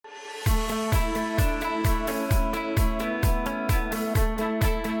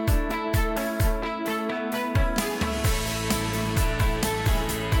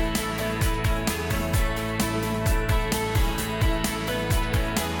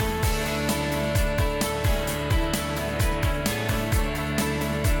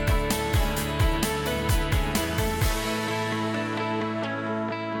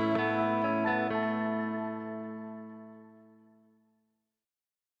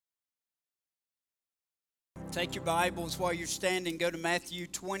Take your Bibles while you're standing. Go to Matthew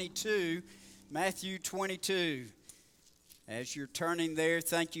 22. Matthew 22. As you're turning there,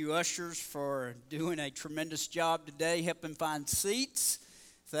 thank you, ushers, for doing a tremendous job today, helping find seats.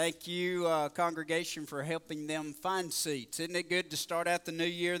 Thank you, congregation, for helping them find seats. Isn't it good to start out the new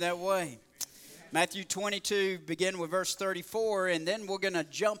year that way? Matthew 22, begin with verse 34, and then we're going to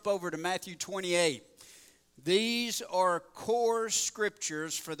jump over to Matthew 28. These are core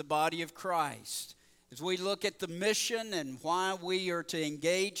scriptures for the body of Christ. As we look at the mission and why we are to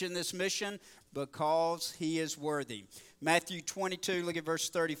engage in this mission, because he is worthy. Matthew 22, look at verse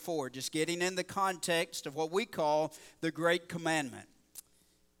 34, just getting in the context of what we call the Great Commandment.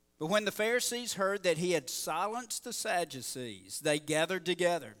 But when the Pharisees heard that he had silenced the Sadducees, they gathered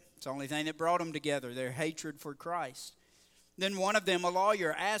together. It's the only thing that brought them together, their hatred for Christ. Then one of them, a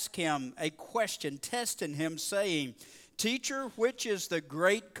lawyer, asked him a question, testing him, saying, "Teacher, which is the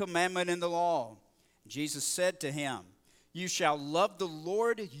great commandment in the law?" Jesus said to him, "You shall love the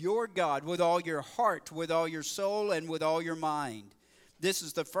Lord your God with all your heart, with all your soul, and with all your mind. This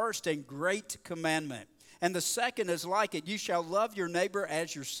is the first and great commandment. And the second is like it. You shall love your neighbor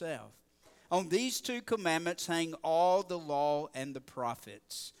as yourself. On these two commandments hang all the law and the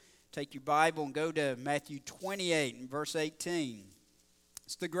prophets." Take your Bible and go to Matthew 28 and verse 18.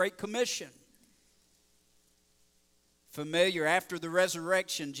 It's the Great Commission. Familiar, after the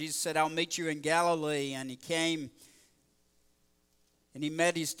resurrection, Jesus said, "I'll meet you in Galilee." And he came and he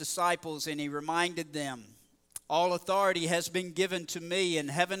met his disciples and he reminded them, "All authority has been given to me in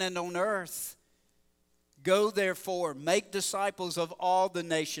heaven and on earth. Go therefore, make disciples of all the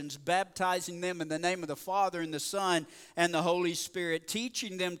nations, baptizing them in the name of the Father and the Son and the Holy Spirit,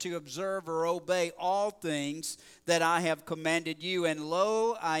 teaching them to observe or obey all things that I have commanded you. And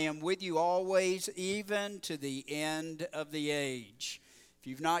lo, I am with you always, even to the end of the age." If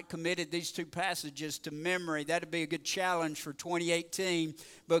you've not committed these two passages to memory, that would be a good challenge for 2018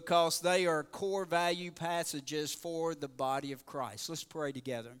 because they are core value passages for the body of Christ. Let's pray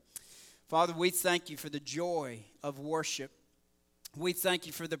together. Father, we thank you for the joy of worship. We thank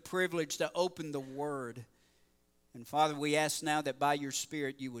you for the privilege to open the Word. And Father, we ask now that by your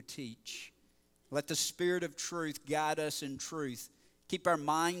Spirit you would teach. Let the Spirit of truth guide us in truth. Keep our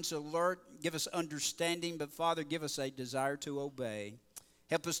minds alert. Give us understanding. But Father, give us a desire to obey.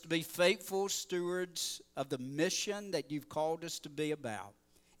 Help us to be faithful stewards of the mission that you've called us to be about.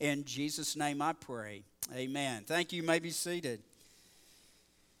 In Jesus' name I pray. Amen. Thank you. You may be seated.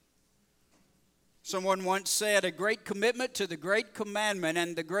 Someone once said, "A great commitment to the great commandment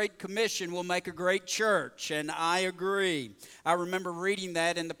and the great commission will make a great church." And I agree. I remember reading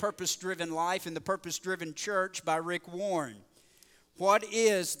that in The Purpose-Driven Life and the Purpose-Driven Church by Rick Warren. What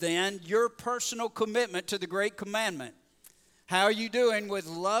is then your personal commitment to the great commandment? How are you doing with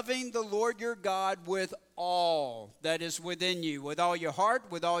loving the Lord your God with all that is within you, with all your heart,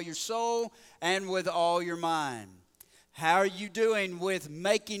 with all your soul, and with all your mind? How are you doing with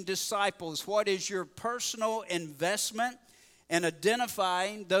making disciples? What is your personal investment in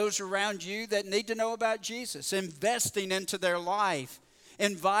identifying those around you that need to know about Jesus, investing into their life,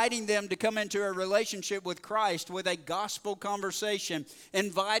 inviting them to come into a relationship with Christ with a gospel conversation,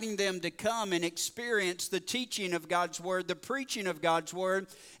 inviting them to come and experience the teaching of God's Word, the preaching of God's Word,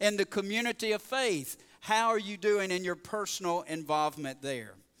 and the community of faith? How are you doing in your personal involvement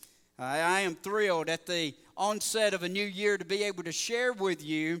there? I am thrilled at the onset of a new year to be able to share with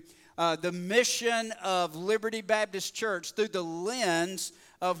you the mission of Liberty Baptist Church through the lens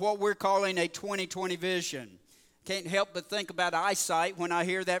of what we're calling a 2020 vision. Can't help but think about eyesight when I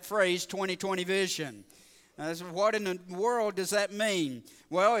hear that phrase, 2020 vision. What in the world does that mean?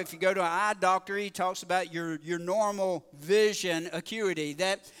 Well, if you go to an eye doctor, he talks about your normal vision acuity,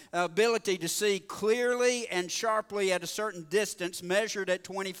 that ability to see clearly and sharply at a certain distance measured at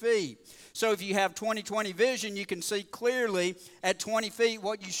 20 feet. So if you have 20/20 vision, you can see clearly at 20 feet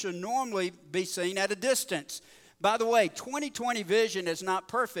what you should normally be seeing at a distance. By the way, 20/20 vision is not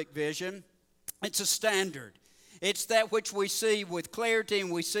perfect vision. It's a standard. It's that which we see with clarity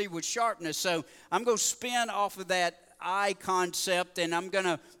and we see with sharpness. So I'm going to spin off of that eye concept and I'm going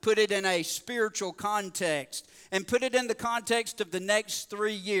to put it in a spiritual context and put it in the context of the next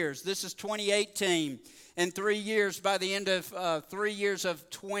 3 years. This is 2018. In 3 years, by the end of 3 years of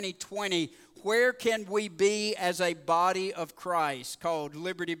 2020, where can we be as a body of Christ called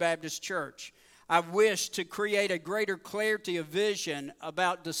Liberty Baptist Church? I wish to create a greater clarity of vision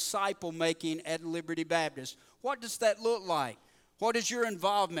about disciple making at Liberty Baptist. What does that look like? What is your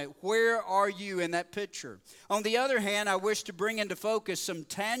involvement? Where are you in that picture? On the other hand, I wish to bring into focus some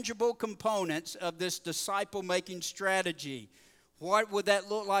tangible components of this disciple-making strategy. What would that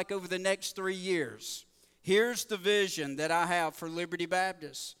look like over the next 3 years? Here's the vision that I have for Liberty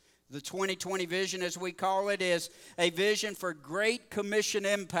Baptist. The 2020 vision, as we call it, is a vision for Great Commission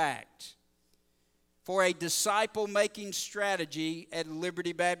impact, for a disciple-making strategy at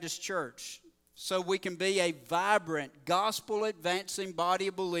Liberty Baptist Church, so we can be a vibrant, gospel-advancing body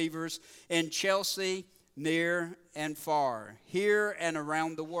of believers in Chelsea, near and far, here and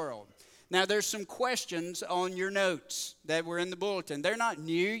around the world. Now, there's some questions on your notes that were in the bulletin. They're not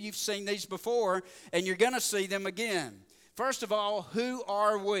new. You've seen these before, and you're going to see them again. First of all, who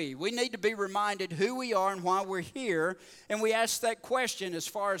are we? We need to be reminded who we are and why we're here. And we ask that question as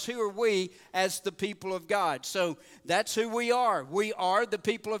far as who are we as the people of God. So that's who we are. We are the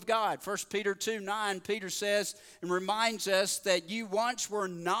people of God. 1 Peter 2:9, Peter says and reminds us that you once were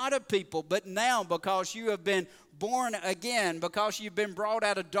not a people, but now because you have been born again, because you've been brought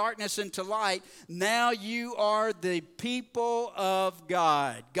out of darkness into light, now you are the people of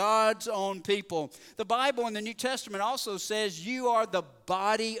God, God's own people. The Bible in the New Testament also says you are the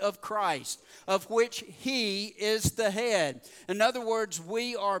body of Christ, of which He is the head. In other words,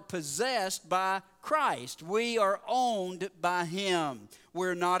 we are possessed by Christ. We are owned by Him.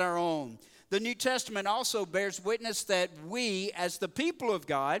 We're not our own. The New Testament also bears witness that we, as the people of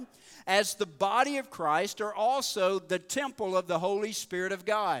God, as the body of Christ, are also the temple of the Holy Spirit of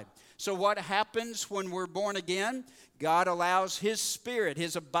God. So what happens when we're born again? God allows His Spirit,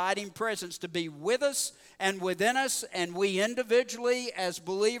 His abiding presence, to be with us and within us, and we individually as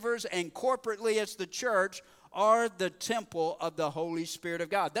believers and corporately as the church are the temple of the Holy Spirit of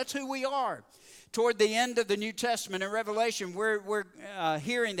God. That's who we are. Toward the end of the New Testament in Revelation, we're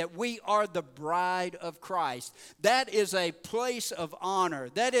hearing that we are the bride of Christ. That is a place of honor.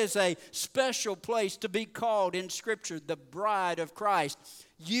 That is a special place to be called in Scripture, the bride of Christ.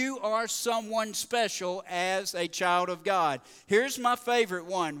 You are someone special as a child of God. Here's my favorite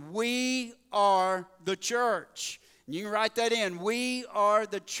one. We are the church. You can write that in. We are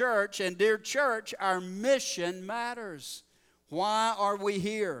the church, and dear church, our mission matters. Why are we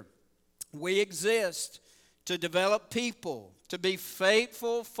here? We exist to develop people, to be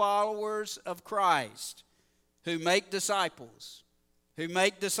faithful followers of Christ, who make disciples, who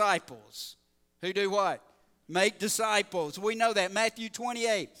do what? Make disciples. We know that. Matthew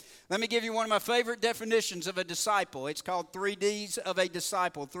 28. Let me give you one of my favorite definitions of a disciple. It's called 3Ds of a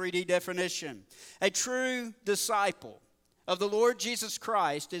disciple, 3D definition. A true disciple of the Lord Jesus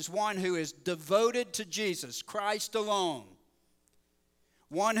Christ is one who is devoted to Jesus, Christ alone.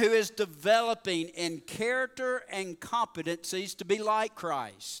 One who is developing in character and competencies to be like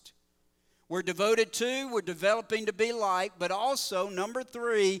Christ. We're devoted to, we're developing to be like, but also, number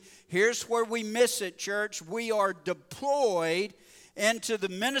 3, here's where we miss it, church. We are deployed into the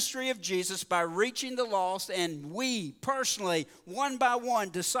ministry of Jesus by reaching the lost, and we personally, one by one,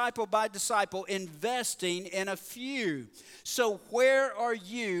 disciple by disciple, investing in a few. So where are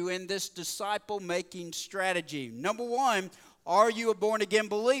you in this disciple-making strategy? Number 1, are you a born-again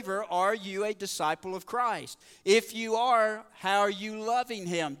believer? Are you a disciple of Christ? If you are, how are you loving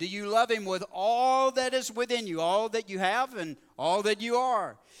Him? Do you love Him with all that is within you, all that you have and all that you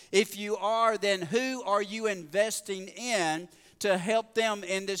are? If you are, then who are you investing in to help them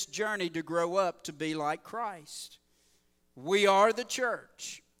in this journey to grow up to be like Christ? We are the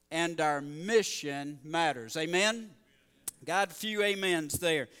church, and our mission matters. Amen? Got a few amens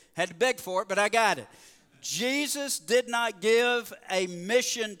there. Had to beg for it, but I got it. Jesus did not give a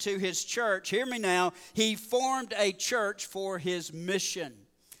mission to His church. Hear me now. He formed a church for His mission.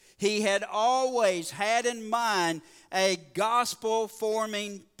 He had always had in mind a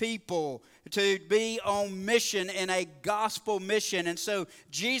gospel-forming people to be on mission in a gospel mission. And so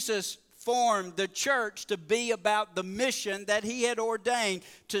Jesus formed the church to be about the mission that He had ordained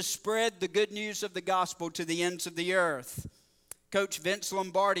to spread the good news of the gospel to the ends of the earth. Coach Vince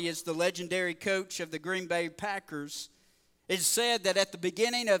Lombardi is the legendary coach of the Green Bay Packers. It's said that at the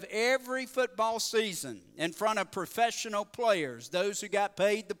beginning of every football season, in front of professional players, those who got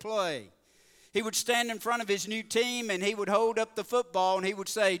paid to play, he would stand in front of his new team and he would hold up the football and he would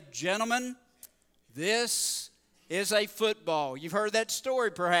say, "Gentlemen, this is a football." You've heard that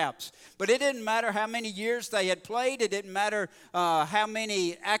story perhaps. But it didn't matter how many years they had played. It didn't matter how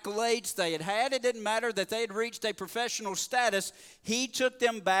many accolades they had had. It didn't matter that they had reached a professional status. He took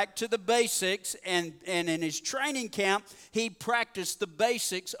them back to the basics, and in his training camp, he practiced the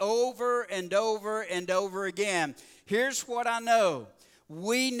basics over and over and over again. Here's what I know.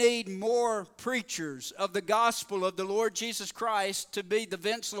 we need more preachers of the gospel of the Lord Jesus Christ to be the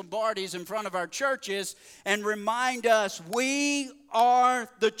Vince Lombardis in front of our churches and remind us we are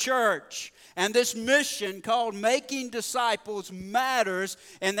the church. And this mission called Making Disciples matters,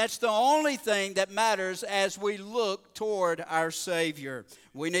 and that's the only thing that matters as we look toward our Savior.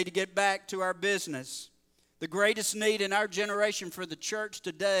 We need to get back to our business. The greatest need in our generation for the church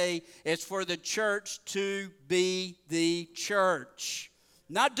today is for the church to be the church.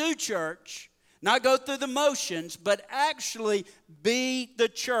 Not do church, not go through the motions, but actually be the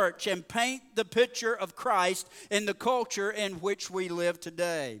church and paint the picture of Christ in the culture in which we live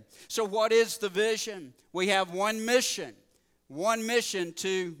today. So what is the vision? We have one mission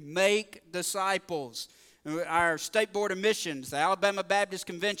to make disciples. Our State Board of Missions, the Alabama Baptist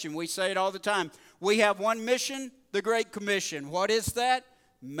Convention, we say it all the time. We have one mission, the Great Commission. What is that?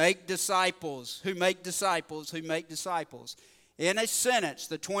 Make disciples. Who make disciples? Who make disciples. In a sentence,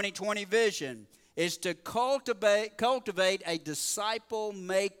 the 2020 vision is to cultivate a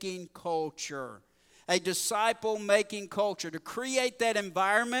disciple-making culture. A disciple-making culture. To create that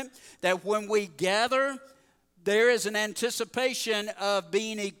environment that when we gather, there is an anticipation of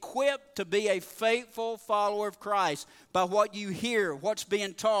being equipped to be a faithful follower of Christ by what you hear, what's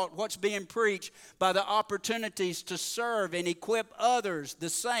being taught, what's being preached, by the opportunities to serve and equip others, the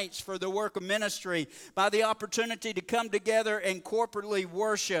saints, for the work of ministry, by the opportunity to come together and corporately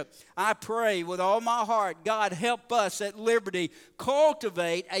worship. I pray with all my heart, God, help us at Liberty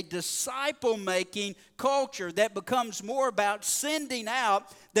cultivate a disciple-making culture that becomes more about sending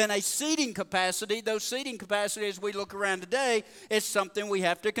out than a seating capacity. Those seating capacities, as we look around today, is something we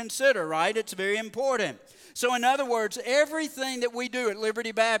have to consider, right? It's very important. So in other words, everything that we do at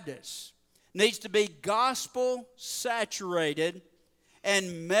Liberty Baptist needs to be gospel-saturated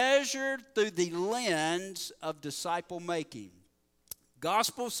and measured through the lens of disciple-making.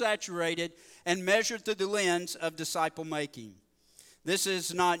 Gospel-saturated and measured through the lens of disciple-making. This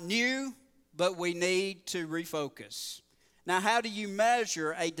is not new, but we need to refocus. Now, how do you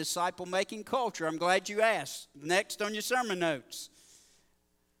measure a disciple-making culture? I'm glad you asked. Next on your sermon notes.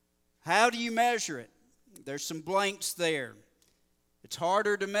 How do you measure it? There's some blanks there. It's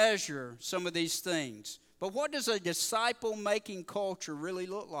harder to measure some of these things. But what does a disciple-making culture really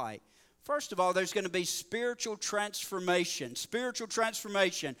look like? First of all, there's going to be spiritual transformation. Spiritual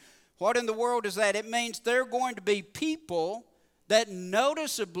transformation. What in the world is that? It means there are going to be people that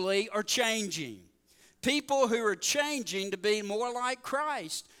noticeably are changing. People who are changing to be more like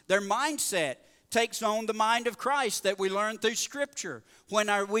Christ. Their mindset takes on the mind of Christ that we learn through Scripture. When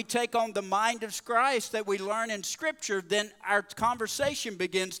we take on the mind of Christ that we learn in Scripture, then our conversation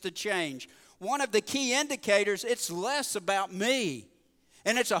begins to change. One of the key indicators, it's less about me,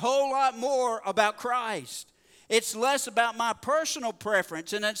 and it's a whole lot more about Christ. It's less about my personal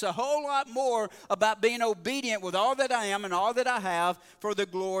preference, and it's a whole lot more about being obedient with all that I am and all that I have for the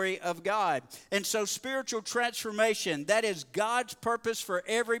glory of God. And so spiritual transformation, that is God's purpose for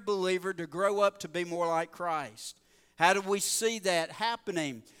every believer to grow up to be more like Christ. How do we see that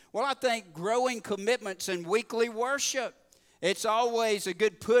happening? Well, I think growing commitments in weekly worship. It's always a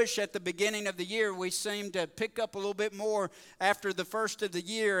good push at the beginning of the year. We seem to pick up a little bit more after the first of the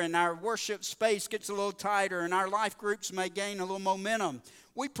year, and our worship space gets a little tighter, and our life groups may gain a little momentum.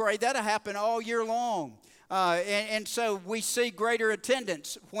 We pray that'll happen all year long. And so we see greater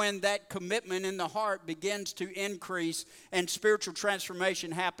attendance when that commitment in the heart begins to increase and spiritual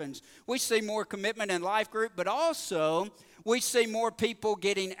transformation happens. We see more commitment in life group, but also we see more people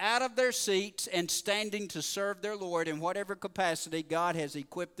getting out of their seats and standing to serve their Lord in whatever capacity God has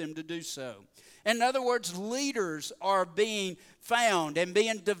equipped them to do so. In other words, leaders are being found and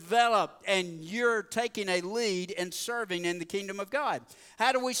being developed, and you're taking a lead in serving in the kingdom of God.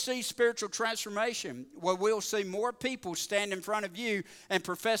 How do we see spiritual transformation? Well, we'll see more people stand in front of you and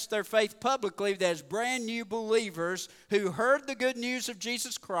profess their faith publicly as brand new believers who heard the good news of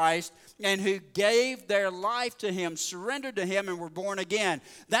Jesus Christ and who gave their life to Him, surrendered to Him, and were born again.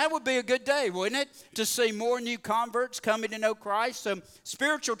 That would be a good day, wouldn't it? To see more new converts coming to know Christ. So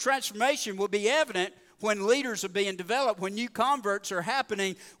spiritual transformation will be evident when leaders are being developed, when new converts are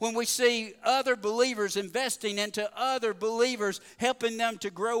happening, when we see other believers investing into other believers, helping them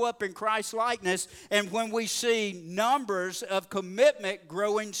to grow up in Christ's likeness, and when we see numbers of commitment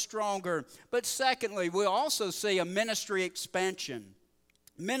growing stronger. But secondly, we'll also see a ministry expansion.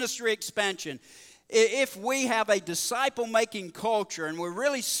 Ministry expansion. If we have a disciple-making culture and we're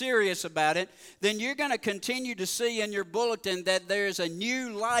really serious about it, then you're going to continue to see in your bulletin that there's a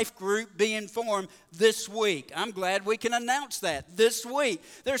new life group being formed this week. I'm glad we can announce that this week.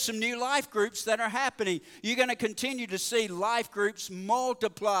 There's some new life groups that are happening. You're going to continue to see life groups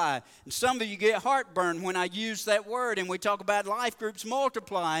multiply. And some of you get heartburn when I use that word and we talk about life groups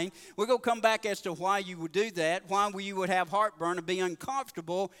multiplying. We're going to come back as to why you would do that, why you would have heartburn and be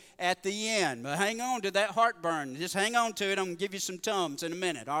uncomfortable at the end. But hang on to that heartburn. Just hang on to it. I'm going to give you some Tums in a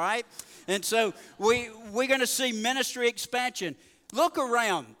minute, all right? And so we're going to see ministry expansion. Look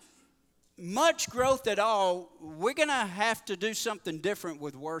around. Much growth at all, we're going to have to do something different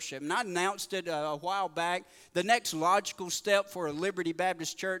with worship. And I announced it a while back. The next logical step for a Liberty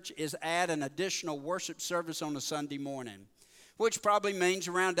Baptist Church is add an additional worship service on a Sunday morning, which probably means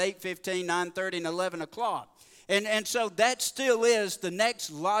around 8:15, 9:30, and 11 o'clock. And so that still is the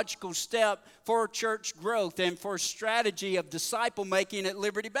next logical step for church growth and for strategy of disciple making at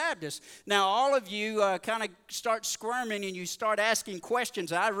Liberty Baptist. Now, all of you kind of start squirming and you start asking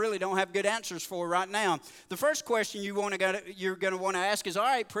questions I really don't have good answers for right now. The first question you're going to want to ask is, all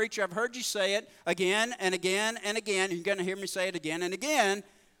right, preacher, I've heard you say it again and again and again. You're going to hear me say it again and again.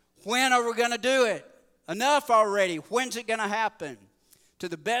 When are we going to do it? Enough already. When's it going to happen? To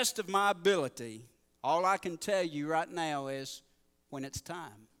the best of my ability, all I can tell you right now is when it's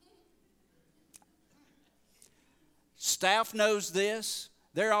time. Staff knows this.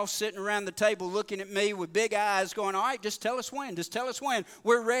 They're all sitting around the table looking at me with big eyes going, all right, just tell us when. Just tell us when.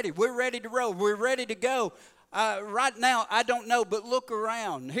 We're ready. We're ready to roll. We're ready to go. Right now, I don't know, but look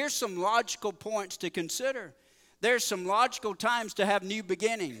around. Here's some logical points to consider. There's some logical times to have new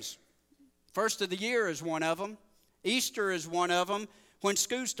beginnings. First of the year is one of them. Easter is one of them. When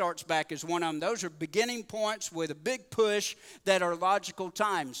school starts back is one of them. Those are beginning points with a big push that are logical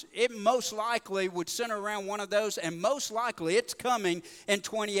times. It most likely would center around one of those, and most likely it's coming in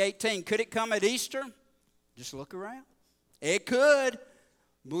 2018. Could it come at Easter? Just look around. It could.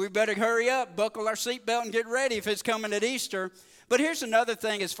 But we better hurry up, buckle our seatbelt, and get ready if it's coming at Easter. But here's another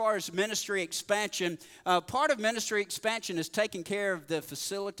thing as far as ministry expansion. Part of ministry expansion is taking care of the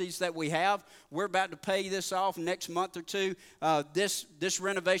facilities that we have. We're about to pay this off next month or two. This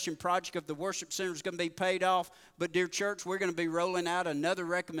renovation project of the worship center is going to be paid off. But, dear church, we're going to be rolling out another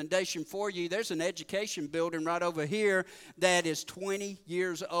recommendation for you. There's an education building right over here that is 20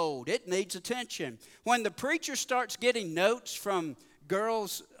 years old. It needs attention. When the preacher starts getting notes from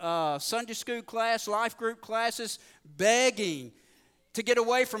girls' Sunday school class, life group classes, begging to get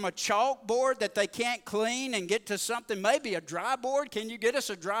away from a chalkboard that they can't clean and get to something, maybe a dry board. Can you get us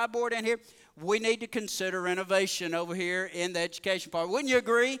a dry board in here? We need to consider renovation over here in the education part. Wouldn't you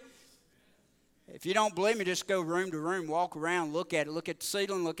agree? If you don't believe me, just go room to room, walk around, look at it. Look at the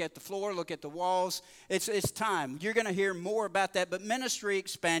ceiling, look at the floor, look at the walls. It's time. You're going to hear more about that. But ministry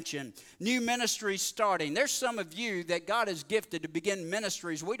expansion, new ministries starting. There's some of you that God has gifted to begin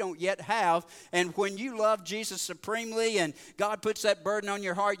ministries we don't yet have. And when you love Jesus supremely and God puts that burden on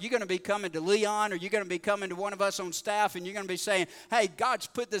your heart, you're going to be coming to Leon or you're going to be coming to one of us on staff and you're going to be saying, hey, God's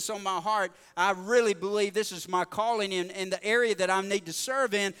put this on my heart. I really believe this is my calling in the area that I need to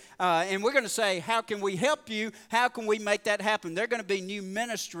serve in. And we're going to say, how can we help you? How can we make that happen? There are going to be new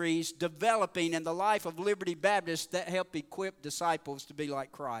ministries developing in the life of Liberty Baptist that help equip disciples to be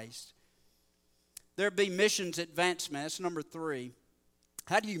like Christ. There'll be missions advancement. That's number 3.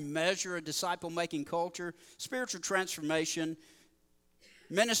 How do you measure a disciple-making culture? Spiritual transformation,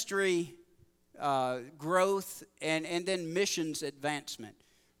 ministry growth, and then missions advancement.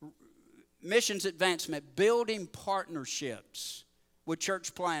 Missions advancement, building partnerships with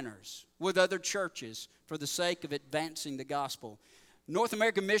church planners, with other churches for the sake of advancing the gospel. North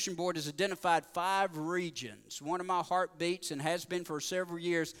American Mission Board has identified 5 regions. One of my heartbeats, and has been for several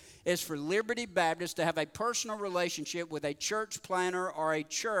years, is for Liberty Baptist to have a personal relationship with a church planner or a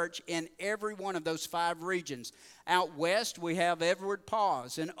church in every one of those 5 regions. Out west, we have Edward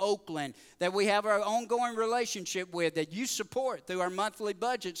Pause in Oakland that we have our ongoing relationship with that you support through our monthly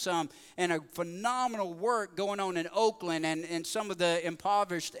budget some, and a phenomenal work going on in Oakland and some of the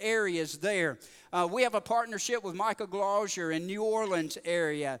impoverished areas there. We have a partnership with Michael Glauser in New Orleans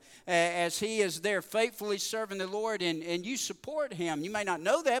area as he is there faithfully serving the Lord, and you support him. You may not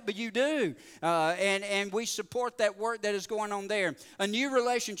know that, but you do. And we support that work that is going on there. A new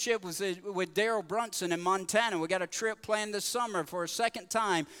relationship with Daryl Brunson in Montana. We got got a trip planned this summer for a second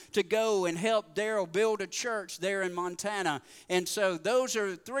time to go and help Daryl build a church there in Montana. And so those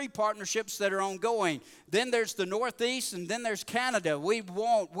are 3 partnerships that are ongoing. Then there's the Northeast, and then there's Canada. We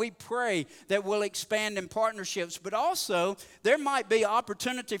pray that we'll expand in partnerships. But also, there might be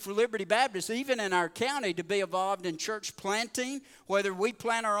opportunity for Liberty Baptist, even in our county, to be involved in church planting, whether we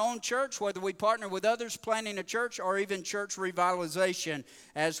plant our own church, whether we partner with others planting a church, or even church revitalization.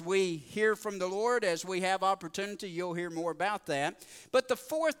 As we hear from the Lord, as we have opportunity, you'll hear more about that. But the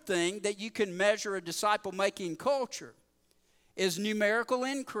 4th thing that you can measure a disciple-making culture is numerical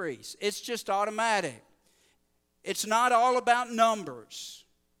increase. It's just automatic. It's not all about numbers,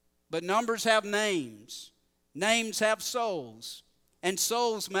 but numbers have names. Names have souls, and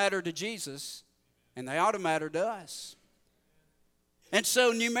souls matter to Jesus, and they ought to matter to us. And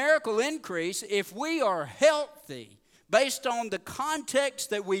so numerical increase, if we are healthy, based on the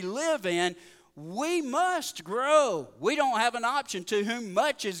context that we live in, we must grow. We don't have an option. To whom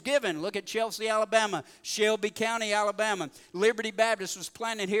much is given. Look at Chelsea, Alabama, Shelby County, Alabama. Liberty Baptist was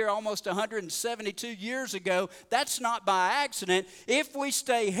planted here almost 172 years ago. That's not by accident. If we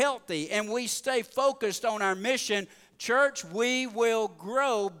stay healthy and we stay focused on our mission, church, we will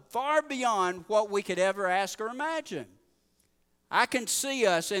grow far beyond what we could ever ask or imagine. I can see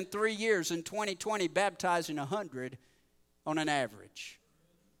us in 3 years, in 2020, baptizing 100 on an average.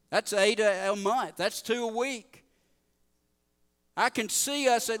 That's 8 a month. That's 2 a week. I can see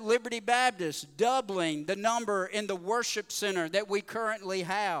us at Liberty Baptist doubling the number in the worship center that we currently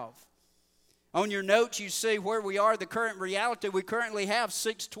have. On your notes, you see where we are, the current reality. We currently have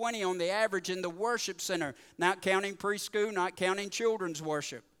 620 on the average in the worship center, not counting preschool, not counting children's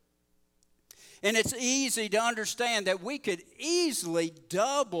worship. And it's easy to understand that we could easily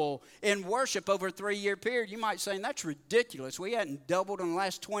double in worship over a 3-year period. You might say, that's ridiculous. We hadn't doubled in the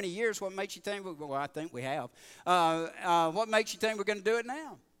last 20 years. What makes you think? Well, I think we have. What makes you think we're going to do it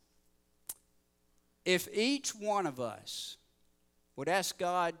now? If each one of us would ask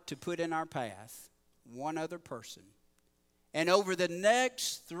God to put in our path one other person, and over the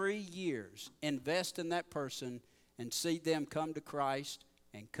next 3 years, invest in that person and see them come to Christ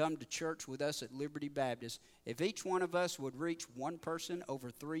and come to church with us at Liberty Baptist, if each one of us would reach one person over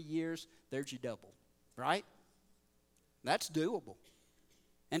 3 years, there's your double, right? That's doable.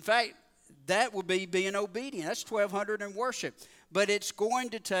 In fact, that would be being obedient. That's 1,200 in worship. But it's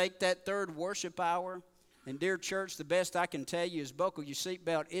going to take that third worship hour. And dear church, the best I can tell you is buckle your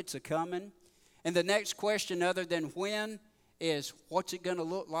seatbelt. It's a-coming. And the next question other than when is, what's it going to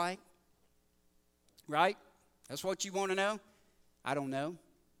look like? Right? That's what you want to know? I don't know.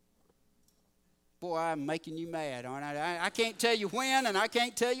 Boy, I'm making you mad, aren't I? I can't tell you when, and I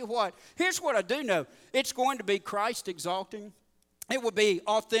can't tell you what. Here's what I do know. It's going to be Christ exalting. It will be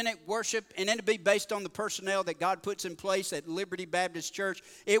authentic worship, and it'll be based on the personnel that God puts in place at Liberty Baptist Church.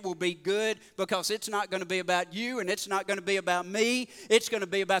 It will be good because it's not going to be about you, and it's not going to be about me. It's going to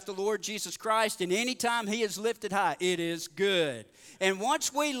be about the Lord Jesus Christ, and anytime He is lifted high, it is good. And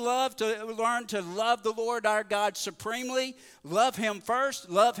once we learn to love the Lord our God supremely, love Him first,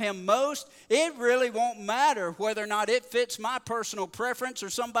 love Him most, it really won't matter whether or not it fits my personal preference or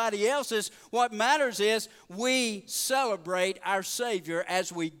somebody else's. What matters is we celebrate our Savior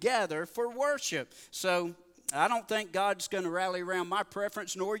as we gather for worship. So I don't think God's going to rally around my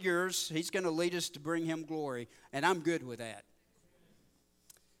preference nor yours. He's going to lead us to bring Him glory, and I'm good with that.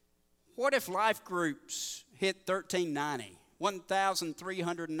 What if life groups hit 1,390?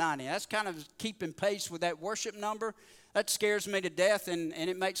 1,390. That's kind of keeping pace with that worship number. That scares me to death, and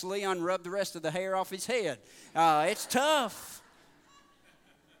it makes Leon rub the rest of the hair off his head. It's tough.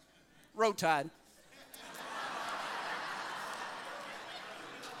 Roll Tide.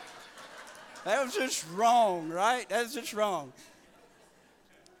 That was just wrong, right? That's just wrong.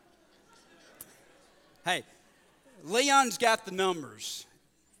 Hey, Leon's got the numbers.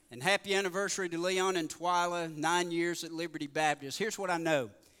 And happy anniversary to Leon and Twyla, 9 years at Liberty Baptist. Here's what I know.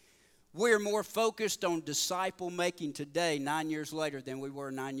 We're more focused on disciple making today, 9 years later, than we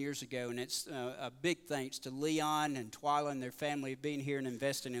were 9 years ago. And it's a big thanks to Leon and Twyla and their family of being here and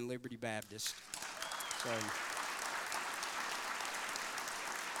investing in Liberty Baptist. So,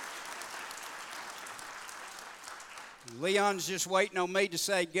 Leon's just waiting on me to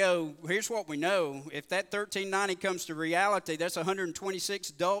say go. Here's what we know. If that 1,390 comes to reality, that's 126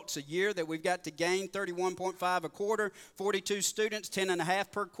 adults a year that we've got to gain, 31.5 a quarter, 42 students,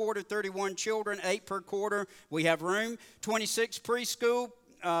 10.5 per quarter, 31 children, 8 per quarter. We have room, 26 preschool,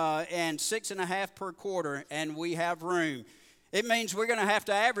 and 6.5 per quarter, and we have room. It means we're going to have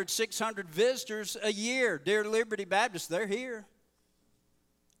to average 600 visitors a year. Dear Liberty Baptist, they're here.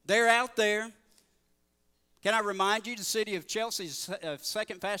 They're out there. Can I remind you, the city of Chelsea is the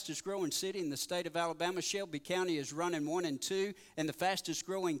second fastest growing city in the state of Alabama. Shelby County is running 1 and 2 and the fastest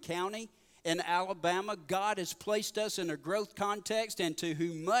growing county in Alabama. God has placed us in a growth context, and to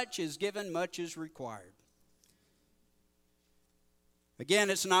whom much is given, much is required.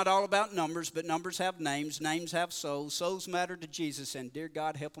 Again, it's not all about numbers, but numbers have names. Names have souls. Souls matter to Jesus, and dear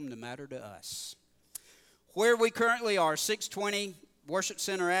God, help them to matter to us. Where we currently are, 620 Worship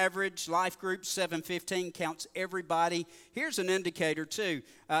Center average, life group 715, counts everybody. Here's an indicator too.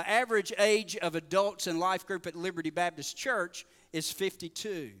 Average age of adults in life group at Liberty Baptist Church is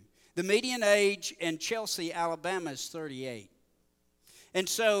 52. The median age in Chelsea, Alabama is 38. And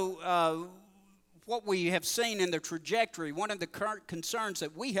so what we have seen in the trajectory, one of the current concerns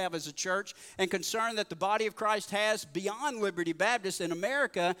that we have as a church and concern that the body of Christ has beyond Liberty Baptist in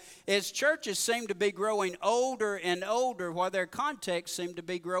America is churches seem to be growing older and older while their contexts seem to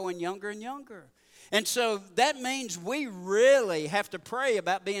be growing younger and younger. And so that means we really have to pray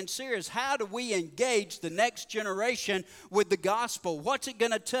about being serious. How do we engage the next generation with the gospel? What's it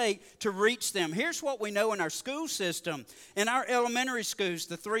going to take to reach them? Here's what we know in our school system. In our elementary schools,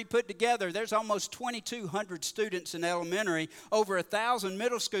 the three put together, there's almost 2,200 students in elementary, over 1,000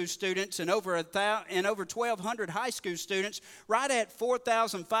 middle school students, and over 1,200 high school students, right at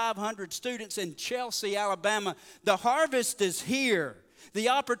 4,500 students in Chelsea, Alabama. The harvest is here. The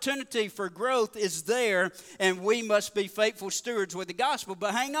opportunity for growth is there, and we must be faithful stewards with the gospel.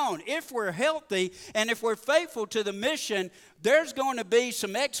 But hang on, if we're healthy and if we're faithful to the mission, there's going to be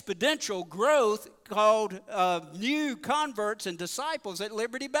some exponential growth called new converts and disciples at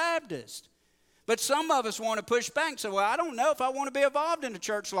Liberty Baptist. But some of us want to push back and say, well, I don't know if I want to be involved in a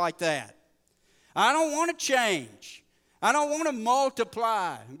church like that. I don't want to change. I don't want to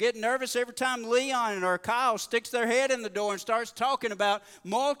multiply. I'm getting nervous every time Leon or Kyle sticks their head in the door and starts talking about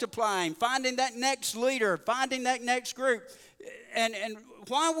multiplying, finding that next leader, finding that next group. And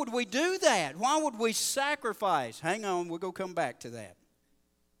why would we do that? Why would we sacrifice? Hang on, we're going to come back to that.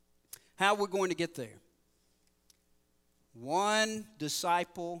 How are we going to get there? One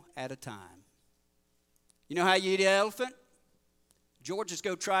disciple at a time. You know how you eat an elephant? Georgia's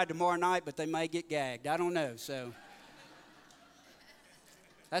going to try tomorrow night, but they may get gagged. I don't know, so...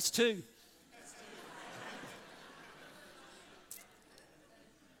 That's two.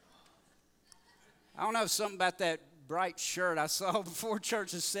 I don't know, something about that bright shirt I saw before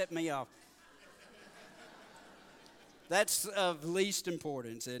church has set me off. That's of least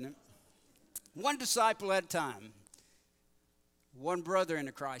importance, isn't it? One disciple at a time. One brother in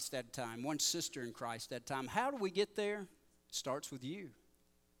Christ at a time. One sister in Christ at a time. How do we get there? It starts with you.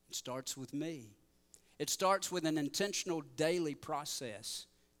 It starts with me. It starts with an intentional daily process.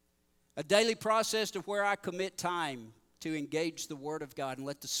 A daily process to where I commit time to engage the Word of God and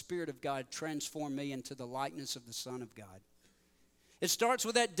let the Spirit of God transform me into the likeness of the Son of God. It starts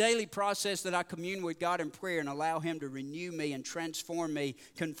with that daily process that I commune with God in prayer and allow Him to renew me and transform me,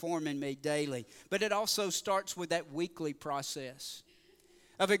 conforming me daily. But it also starts with that weekly process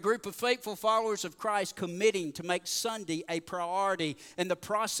of a group of faithful followers of Christ committing to make Sunday a priority, and the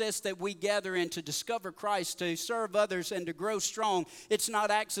process that we gather in to discover Christ, to serve others, and to grow strong. It's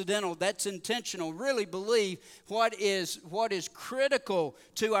not accidental. That's intentional. Really believe what is critical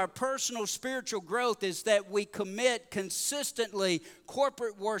to our personal spiritual growth is that we commit consistently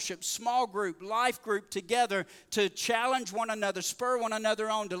corporate worship, small group, life group together to challenge one another, spur one another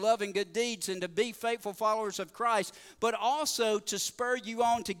on to love and good deeds and to be faithful followers of Christ, but also to spur you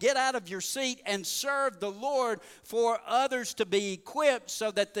on to get out of your seat and serve the Lord for others to be equipped so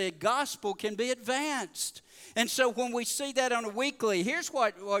that the gospel can be advanced. And so when we see that on a weekly, here's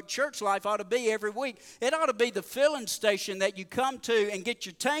what church life ought to be every week. It ought to be the filling station that you come to and get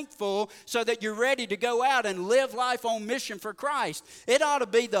your tank full so that you're ready to go out and live life on mission for Christ. It ought to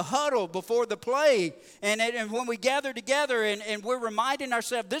be the huddle before the play. And when we gather together and we're reminding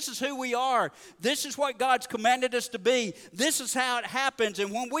ourselves, this is who we are. This is what God's commanded us to be. This is how it happens.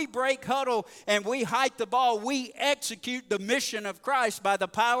 And when we break huddle and we hike the ball, we execute the mission of Christ by the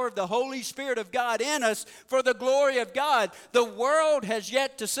power of the Holy Spirit of God in us for the glory of God. The world has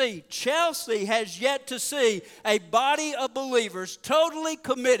yet to see, Chelsea has yet to see a body of believers totally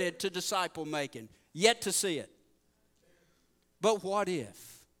committed to disciple making. Yet to see it. But what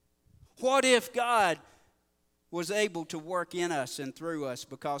if? What if God was able to work in us and through us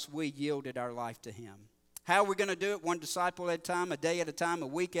because we yielded our life to Him? How are we going to do it? One disciple at a time, a day at a time, a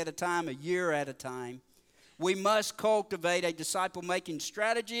week at a time, a year at a time. We must cultivate a disciple-making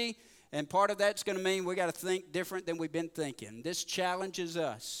strategy, and part of that's going to mean we got to think different than we've been thinking. This challenges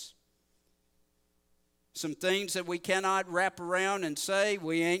us. Some things that we cannot wrap around and say,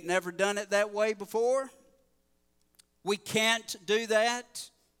 we ain't never done it that way before. We can't do that.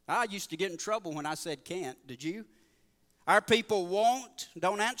 I used to get in trouble when I said can't. Did you? Our people won't.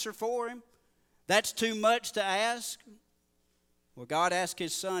 Don't answer for him. That's too much to ask. Well, God asked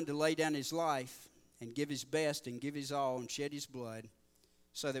his son to lay down his life and give his best and give his all and shed his blood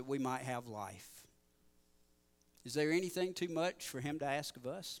so that we might have life. Is there anything too much for him to ask of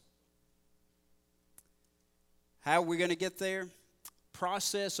us? How are we going to get there?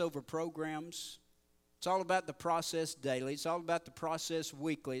 Process over programs. It's all about the process daily. It's all about the process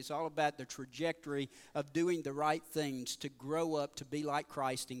weekly. It's all about the trajectory of doing the right things to grow up to be like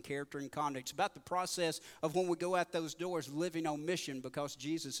Christ in character and conduct. It's about the process of when we go out those doors living on mission because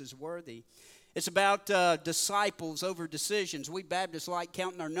Jesus is worthy. It's about disciples over decisions. We Baptists like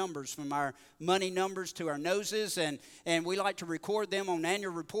counting our numbers, from our money numbers to our noses, and we like to record them on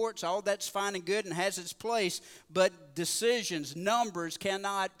annual reports. All that's fine and good and has its place, but decisions, numbers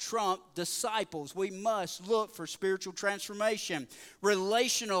cannot trump disciples. We must look for spiritual transformation.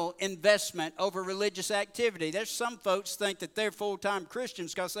 Relational investment over religious activity. There's some folks think that they're full-time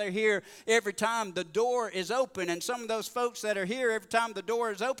Christians because they're here every time the door is open, and some of those folks that are here every time the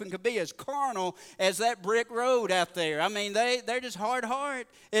door is open could be as carnal as that brick road out there. I mean, they're just hard heart.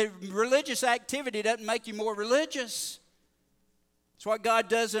 Religious activity doesn't make you more religious. It's what God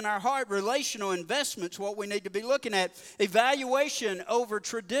does in our heart. Relational investment's what we need to be looking at. Evaluation over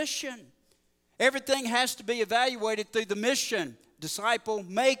tradition. Everything has to be evaluated through the mission. Disciple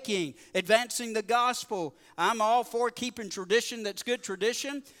making, advancing the gospel. I'm all for keeping tradition that's good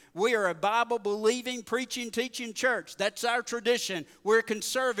tradition. We are a Bible-believing, preaching, teaching church. That's our tradition. We're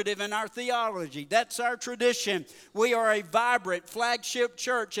conservative in our theology. That's our tradition. We are a vibrant flagship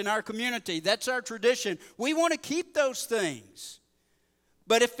church in our community. That's our tradition. We want to keep those things.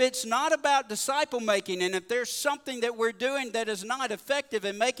 But if it's not about disciple making, and if there's something that we're doing that is not effective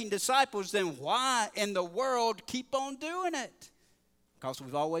in making disciples, then why in the world keep on doing it? Because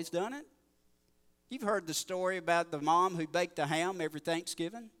we've always done it. You've heard the story about the mom who baked a ham every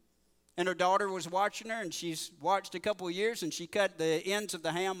Thanksgiving. And her daughter was watching her, and she's watched a couple of years, and she cut the ends of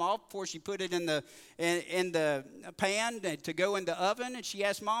the ham off before she put it in the pan to go in the oven. And she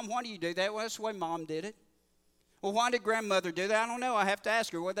asked, Mom, why do you do that? Well, that's the way Mom did it. Well, why did grandmother do that? I don't know. I have to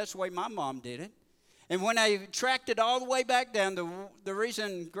ask her. Well, that's the way my mom did it. And when I tracked it all the way back down, the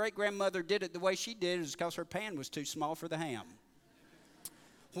reason great-grandmother did it the way she did is because her pan was too small for the ham.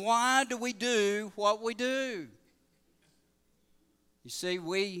 Why do we do what we do? You see,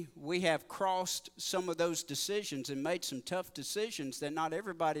 we have crossed some of those decisions and made some tough decisions that not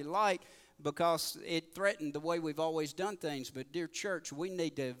everybody liked because it threatened the way we've always done things. But, dear church, we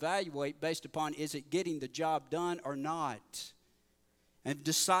need to evaluate based upon, is it getting the job done or not? And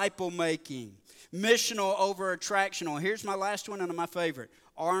disciple making. Missional over attractional. Here's my last one and my favorite.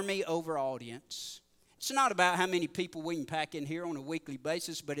 Army over audience. It's not about how many people we can pack in here on a weekly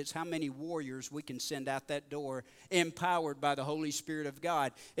basis, but it's how many warriors we can send out that door empowered by the Holy Spirit of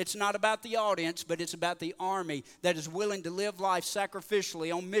God. It's not about the audience, but it's about the army that is willing to live life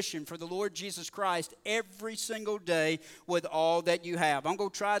sacrificially on mission for the Lord Jesus Christ every single day with all that you have. I'm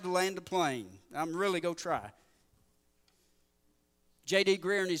going to try to land a plane. I'm really going to try. J.D.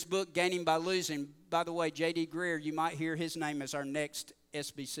 Greear in his book, Gaining by Losing. By the way, J.D. Greear, you might hear his name as our next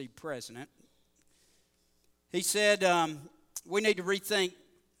SBC president. He said we need to rethink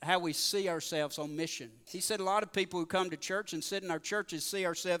how we see ourselves on mission. He said a lot of people who come to church and sit in our churches see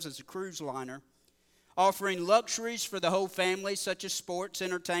ourselves as a cruise liner, offering luxuries for the whole family, such as sports,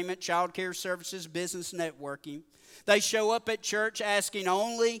 entertainment, child care services, business networking. They show up at church asking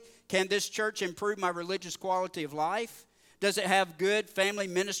only, can this church improve my religious quality of life? Does it have good family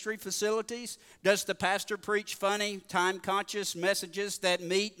ministry facilities? Does the pastor preach funny, time-conscious messages that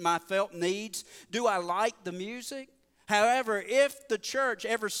meet my felt needs? Do I like the music? However, if the church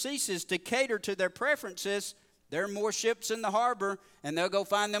ever ceases to cater to their preferences, there are more ships in the harbor, and they'll go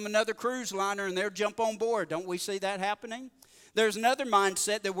find them another cruise liner, and they'll jump on board. Don't we see that happening? There's another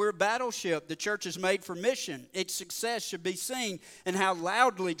mindset that we're a battleship. The church is made for mission. Its success should be seen in how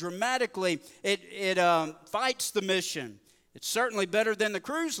loudly, dramatically it fights the mission. It's certainly better than the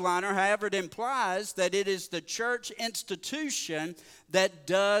cruise liner. However, it implies that it is the church institution that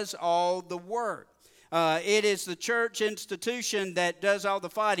does all the work. It is the church institution that does all the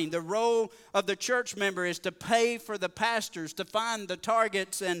fighting. The role of the church member is to pay for the pastors, to find the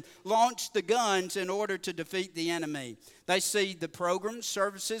targets and launch the guns in order to defeat the enemy. They see the programs,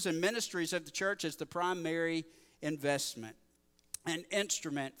 services, and ministries of the church as the primary investment, an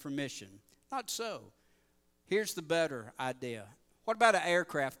instrument for mission. Not so. Here's the better idea. What about an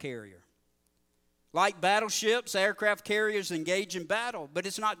aircraft carrier? Like battleships, aircraft carriers engage in battle, but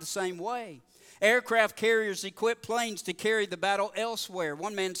it's not the same way. Aircraft carriers equip planes to carry the battle elsewhere.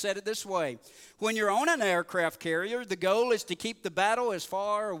 One man said it this way: when you're on an aircraft carrier, the goal is to keep the battle as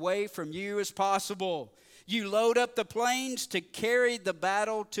far away from you as possible. You load up the planes to carry the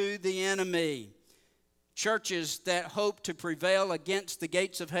battle to the enemy. Churches that hope to prevail against the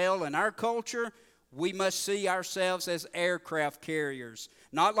gates of hell in our culture, we must see ourselves as aircraft carriers.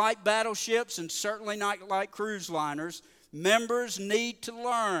 Not like battleships and certainly not like cruise liners. Members need to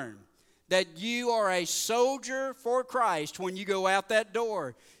learn that you are a soldier for Christ when you go out that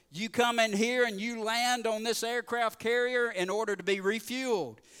door. You come in here and you land on this aircraft carrier in order to be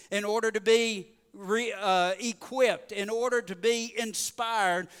refueled, in order to be equipped, in order to be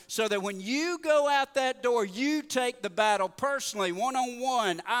inspired, so that when you go out that door, you take the battle personally,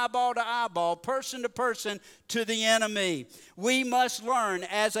 one-on-one, eyeball to eyeball, person to person, to the enemy. We must learn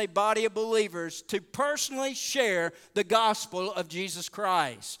as a body of believers to personally share the gospel of Jesus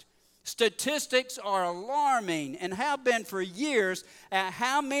Christ. Statistics are alarming and have been for years at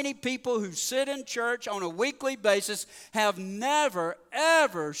how many people who sit in church on a weekly basis have never,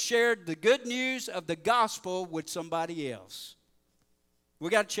 ever shared the good news of the gospel with somebody else.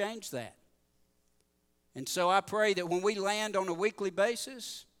 We got to change that. And so I pray that when we land on a weekly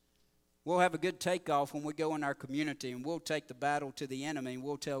basis, we'll have a good takeoff when we go in our community, and we'll take the battle to the enemy and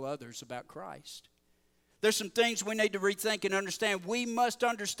we'll tell others about Christ. There's some things we need to rethink and understand. We must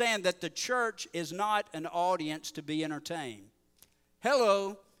understand that the church is not an audience to be entertained.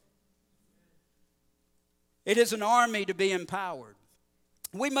 Hello. It is an army to be empowered.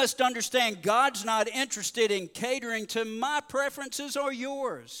 We must understand God's not interested in catering to my preferences or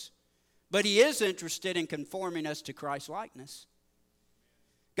yours, but He is interested in conforming us to Christ's likeness.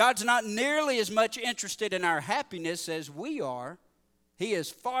 God's not nearly as much interested in our happiness as we are. He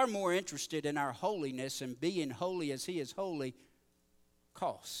is far more interested in our holiness, and being holy as He is holy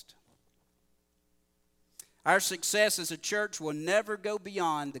cost. Our success as a church will never go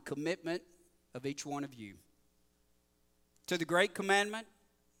beyond the commitment of each one of you to the Great Commandment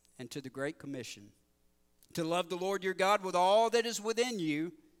and to the Great Commission, to love the Lord your God with all that is within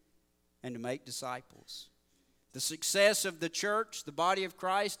you and to make disciples. The success of the church, the body of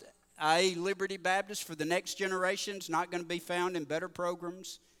Christ, i.e. Liberty Baptist, for the next generation is not going to be found in better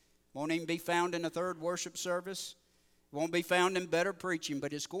programs. Won't even be found in a third worship service. Won't be found in better preaching,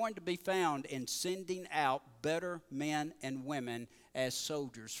 but it's going to be found in sending out better men and women as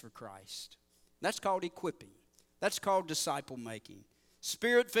soldiers for Christ. That's called equipping. That's called disciple making.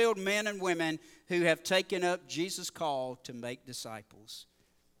 Spirit-filled men and women who have taken up Jesus' call to make disciples.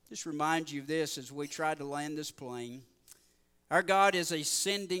 Just remind you of this as we try to land this plane. Our God is a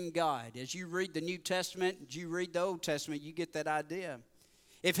sending God. As you read the New Testament, as you read the Old Testament, you get that idea.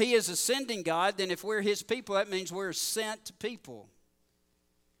 If He is a sending God, then if we're His people, that means we're sent people.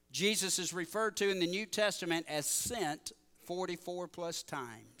 Jesus is referred to in the New Testament as sent 44 plus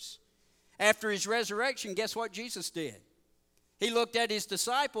times. After His resurrection, guess what Jesus did? He looked at His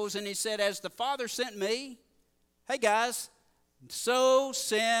disciples and He said, as the Father sent me, hey guys, so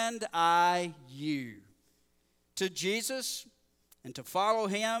send I you. To Jesus, and to follow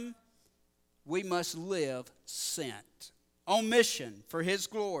Him, we must live sent, on mission for His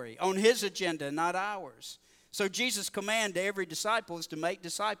glory, on His agenda, not ours. So Jesus' command to every disciple is to make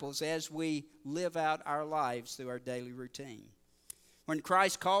disciples as we live out our lives through our daily routine. When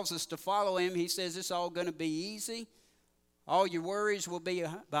Christ calls us to follow Him, He says it's all going to be easy. All your worries will be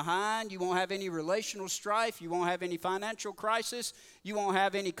behind. You won't have any relational strife. You won't have any financial crisis. You won't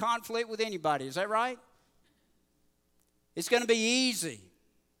have any conflict with anybody. Is that right? It's going to be easy.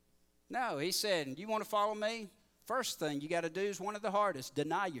 No, He said, you want to follow me? First thing you got to do is one of the hardest.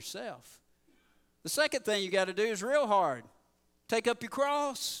 Deny yourself. The second thing you got to do is real hard. Take up your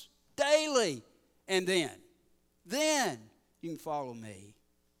cross daily. And then you can follow me.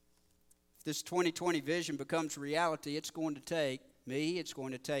 If this 2020 vision becomes reality, it's going to take me, it's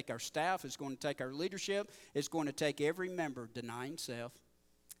going to take our staff, it's going to take our leadership, it's going to take every member denying self,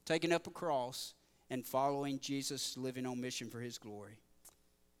 taking up a cross, and following Jesus, living on mission for His glory.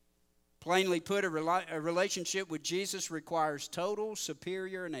 Plainly put, a relationship with Jesus requires total,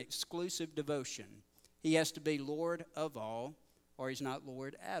 superior, and exclusive devotion. He has to be Lord of all, or He's not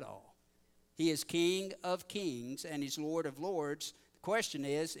Lord at all. He is King of kings, and He's Lord of lords. The question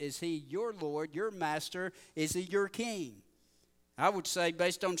is He your Lord, your master? Is He your king? I would say,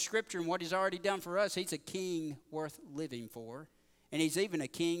 based on Scripture and what He's already done for us, He's a king worth living for, and He's even a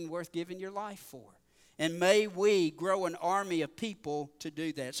king worth giving your life for. And may we grow an army of people to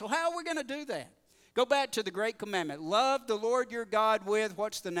do that. So how are we going to do that? Go back to the Great Commandment. Love the Lord your God with,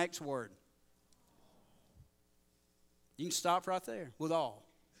 what's the next word? You can stop right there. With all.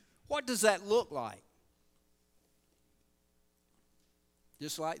 What does that look like?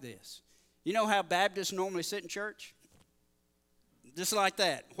 Just like this. You know how Baptists normally sit in church? Just like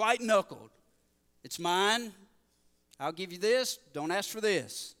that, white-knuckled. It's mine. I'll give you this. Don't ask for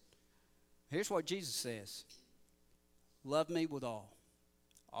this. Here's what Jesus says. Love me with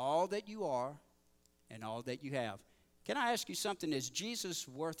all that you are and all that you have. Can I ask you something? Is Jesus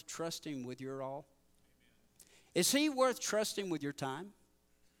worth trusting with your all? Is he worth trusting with your time?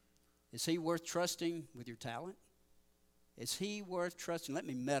 Is he worth trusting with your talent? Is he worth trusting? Let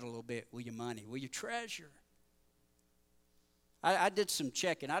me meddle a little bit with your money, with your treasure. I did some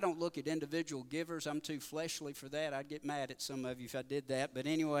checking. I don't look at individual givers. I'm too fleshly for that. I'd get mad at some of you if I did that. But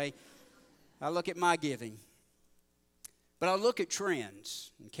anyway, I look at my giving. But I look at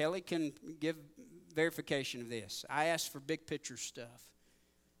trends. And Kelly can give verification of this. I ask for big picture stuff.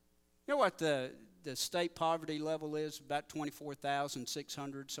 You know what the state poverty level is? About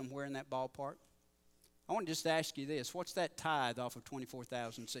 24,600, somewhere in that ballpark. I want to just ask you this. What's that tithe off of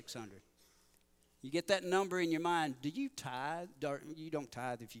 24,600? You get that number in your mind. Do you tithe? You don't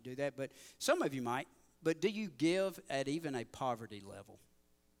tithe if you do that, but some of you might. But do you give at even a poverty level?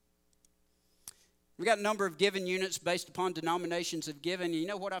 We got a number of giving units based upon denominations of giving. And you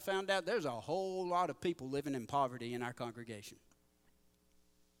know what I found out? There's a whole lot of people living in poverty in our congregation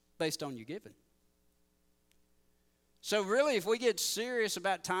based on your giving. So really, if we get serious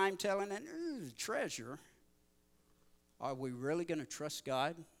about time telling and treasure, are we really going to trust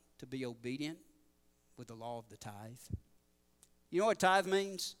God to be obedient with the law of the tithe? You know what tithe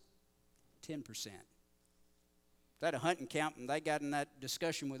means? 10%. That a hunting camp, and they got in that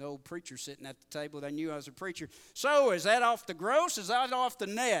discussion with old preacher sitting at the table. They knew I was a preacher. So is that off the gross? Is that off the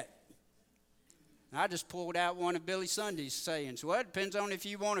net? I just pulled out one of Billy Sunday's sayings. Well, it depends on if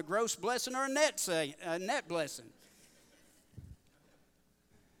you want a gross blessing or a net blessing.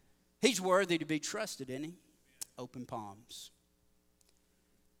 He's worthy to be trusted, isn't he? Open palms.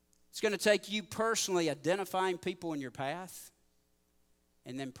 It's going to take you personally identifying people in your path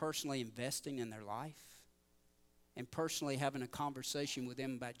and then personally investing in their life and personally having a conversation with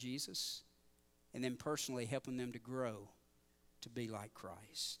them about Jesus and then personally helping them to grow to be like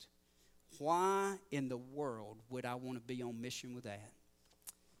Christ. Why in the world would I want to be on mission with that?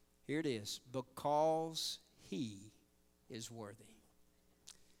 Here it is. Because he is worthy.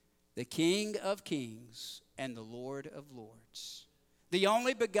 The King of kings and the Lord of lords. The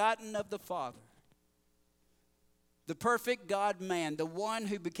only begotten of the Father. The perfect God-man, the one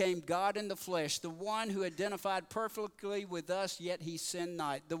who became God in the flesh, the one who identified perfectly with us, yet he sinned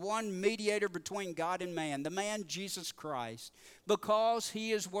not, the one mediator between God and man, the man Jesus Christ, because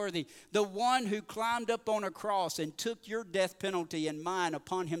he is worthy, the one who climbed up on a cross and took your death penalty and mine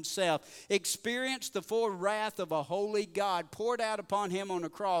upon himself, experienced the full wrath of a holy God poured out upon him on a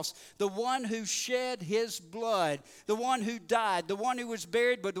cross, the one who shed his blood, the one who died, the one who was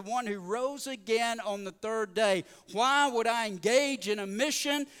buried, but the one who rose again on the third day. Why would I engage in a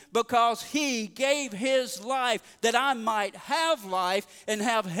mission? Because he gave his life that I might have life and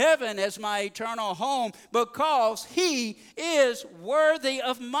have heaven as my eternal home, because he is worthy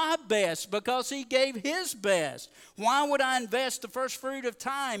of my best, because he gave his best. Why would I invest the first fruit of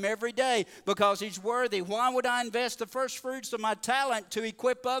time every day? Because he's worthy. Why would I invest the first fruits of my talent to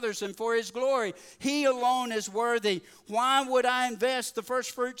equip others and for his glory? He alone is worthy. Why would I invest the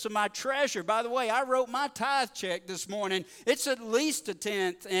first fruits of my treasure? By the way, I wrote my tithe check this morning. It's at least a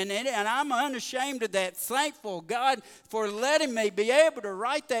tenth, and I'm unashamed of that. Thankful, God, for letting me be able to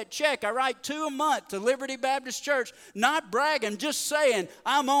write that check. I write 2 a month to Liberty Baptist Church, not bragging, just saying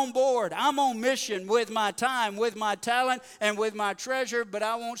I'm on board. I'm on mission with my time, with my talent, and with my treasure, but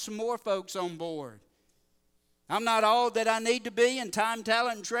I want some more folks on board. I'm not all that I need to be in time,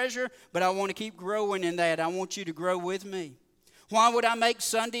 talent, and treasure, but I want to keep growing in that. I want you to grow with me. Why would I make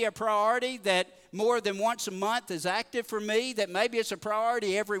Sunday a priority that more than once a month is active for me, that maybe it's a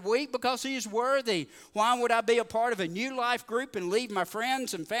priority every week? Because he is worthy. Why would I be a part of a new life group and leave my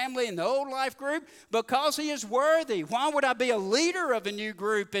friends and family in the old life group? Because he is worthy. Why would I be a leader of a new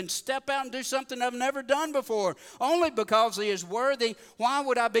group and step out and do something I've never done before? Only because he is worthy. Why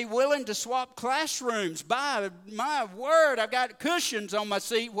would I be willing to swap classrooms? By my word, I've got cushions on my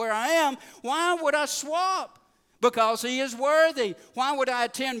seat where I am. Why would I swap? Because He is worthy. Why would I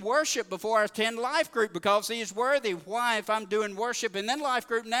attend worship before I attend life group? Because He is worthy. Why, if I'm doing worship and then life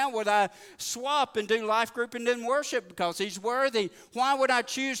group now, would I swap and do life group and then worship? Because He's worthy. Why would I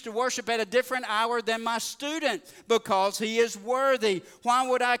choose to worship at a different hour than my student? Because He is worthy. Why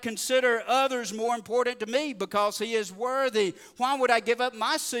would I consider others more important to me? Because He is worthy. Why would I give up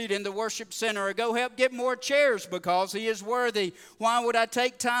my seat in the worship center or go help get more chairs? Because He is worthy. Why would I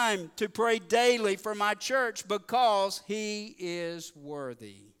take time to pray daily for my church? Because He is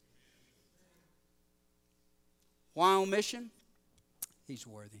worthy. Why on mission? He's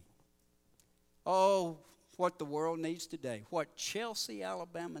worthy. Oh, what the world needs today, what Chelsea,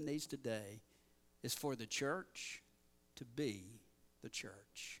 Alabama needs today is for the church to be the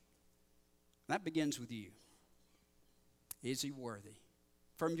church. And that begins with you. Is He worthy?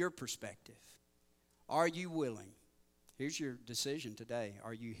 From your perspective, are you willing? Here's your decision today.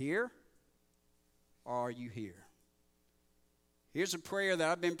 Are you here or are you here? Here's a prayer that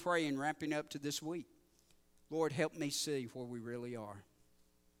I've been praying wrapping up to this week. Lord, help me see where we really are.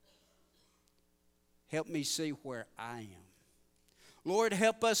 Help me see where I am. Lord,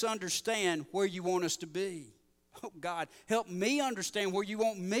 help us understand where you want us to be. Oh, God, help me understand where you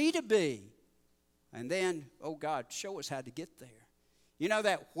want me to be. And then, oh, God, show us how to get there. You know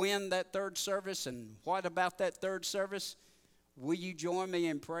that third service, and what about that third service? Will you join me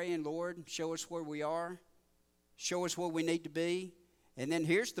in praying, Lord, show us where we are. Show us where we need to be. And then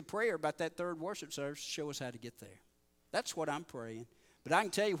here's the prayer about that third worship service. Show us how to get there. That's what I'm praying. But I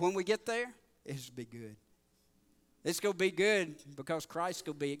can tell you, when we get there, it's going to be good. It's going to be good because Christ's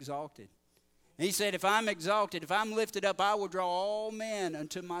going to be exalted. And He said, if I'm exalted, if I'm lifted up, I will draw all men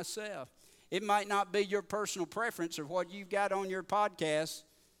unto myself. It might not be your personal preference or what you've got on your podcast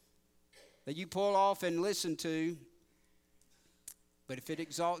that you pull off and listen to. But if it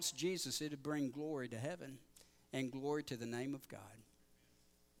exalts Jesus, it'll bring glory to heaven and glory to the name of God.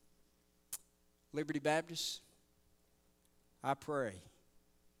 Liberty Baptist, I pray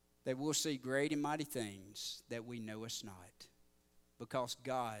that we'll see great and mighty things that we know us not, because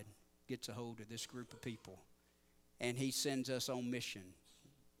God gets a hold of this group of people and He sends us on mission,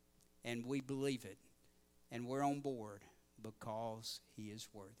 and we believe it, and we're on board because He is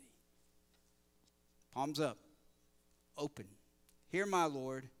worthy. Palms up, open. Hear my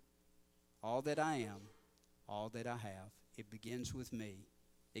Lord, all that I am, all that I have. It begins with me,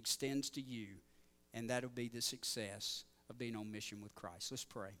 extends to you, and that'll be the success of being on mission with Christ. Let's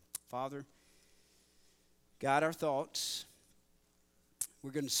pray. Father, guide our thoughts.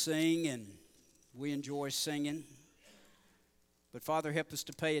 We're going to sing, and we enjoy singing. But Father, help us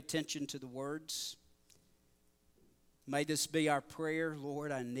to pay attention to the words. May this be our prayer.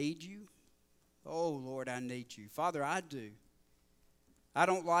 Lord, I need you. Oh, Lord, I need you. Father, I do. I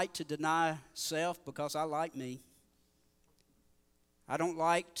don't like to deny self because I like me. I don't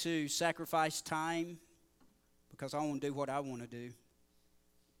like to sacrifice time because I want to do what I want to do.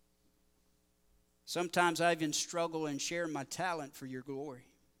 Sometimes I even struggle and share my talent for your glory.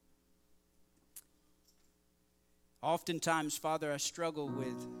 Oftentimes, Father, I struggle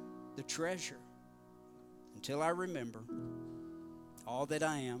with the treasure until I remember all that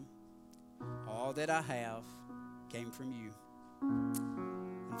I am, all that I have came from you.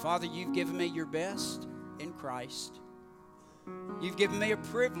 And Father, you've given me your best in Christ. You've given me a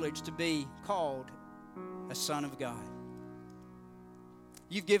privilege to be called a son of God.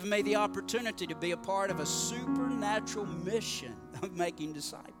 You've given me the opportunity to be a part of a supernatural mission of making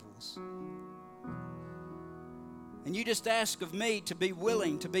disciples. And you just ask of me to be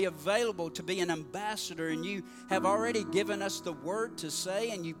willing, to be available, to be an ambassador. And you have already given us the word to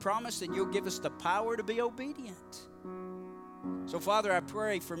say, and you promise that you'll give us the power to be obedient. So, Father, I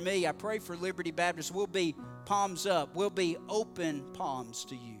pray for me. I pray for Liberty Baptist. We'll be palms up. We'll be open palms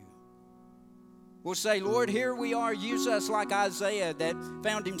to you. We'll say, Lord, here we are. Use us like Isaiah that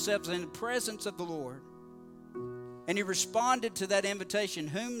found himself in the presence of the Lord. And he responded to that invitation,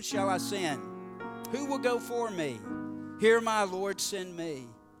 whom shall I send? Who will go for me? Here, my Lord, send me.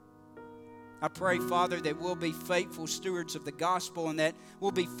 I pray, Father, that we'll be faithful stewards of the gospel and that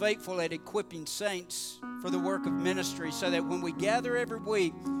we'll be faithful at equipping saints for the work of ministry so that when we gather every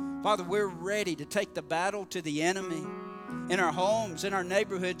week, Father, we're ready to take the battle to the enemy in our homes, in our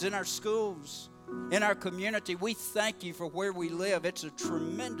neighborhoods, in our schools, in our community. We thank you for where we live. It's a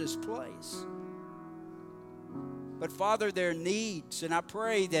tremendous place. But Father, there are needs, and I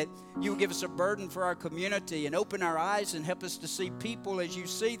pray that you will give us a burden for our community and open our eyes and help us to see people as you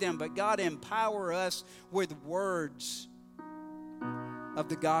see them. But God, empower us with words of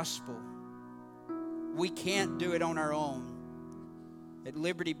the gospel. We can't do it on our own. At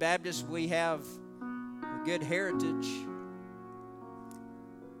Liberty Baptist, we have a good heritage.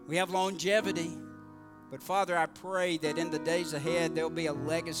 We have longevity. But Father, I pray that in the days ahead, there'll be a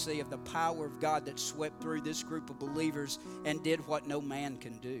legacy of the power of God that swept through this group of believers and did what no man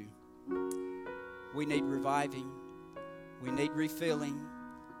can do. We need reviving. We need refilling.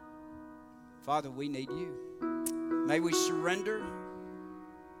 Father, we need you. May we surrender.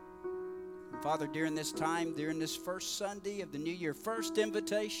 And Father, during this time, during this first Sunday of the new year, first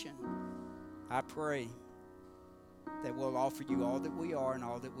invitation, I pray that we'll offer you all that we are and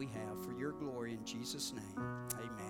all that we have for your glory in Jesus' name. Amen.